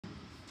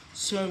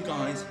So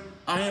guys,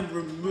 I am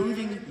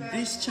removing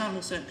this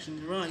channel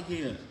section right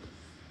here.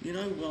 You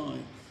know why?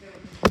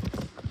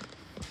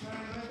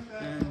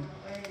 And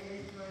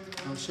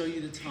I'll show you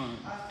the time.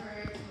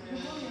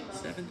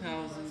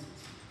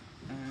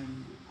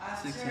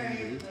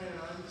 7,600.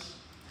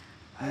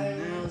 And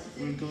now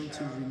we're going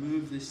to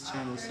remove this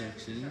channel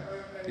section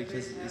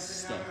because it's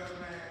stuck.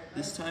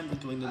 This time we're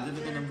going to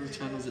limit the number of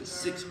channels at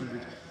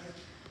 600.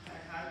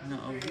 Now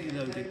I'll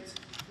reload it.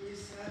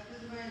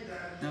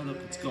 Now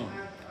look, it's gone.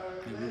 I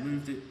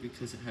removed it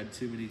because it had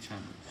too many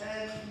channels.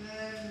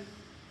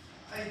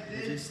 I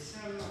just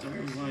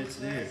don't know why it's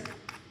there.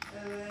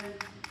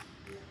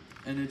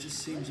 And it just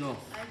seems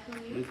off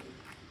with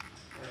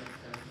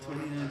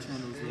 29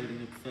 channels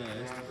loading up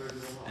first.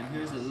 And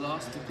here's the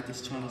last look at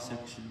this channel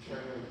section.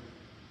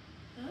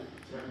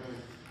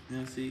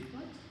 Now see,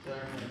 I'm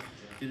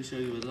going to show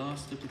you a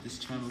last look at this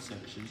channel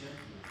section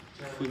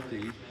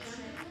quickly.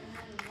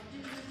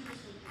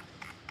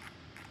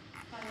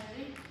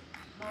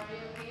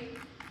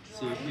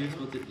 So here's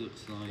what it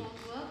looks like.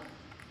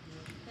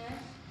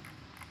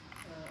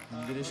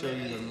 I'm going to show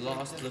you the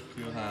last look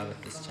you'll have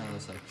at this channel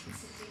section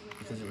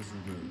because it was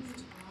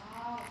removed.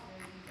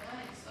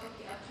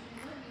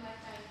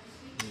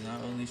 It now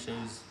only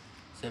shows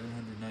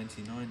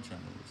 799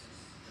 channels.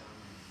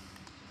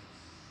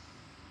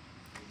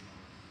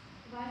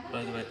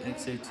 By the way,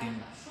 EXO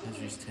Team has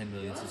reached 10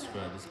 million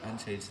subscribers and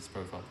changed its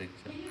profile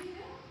picture.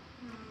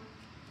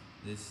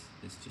 This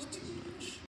is just too much.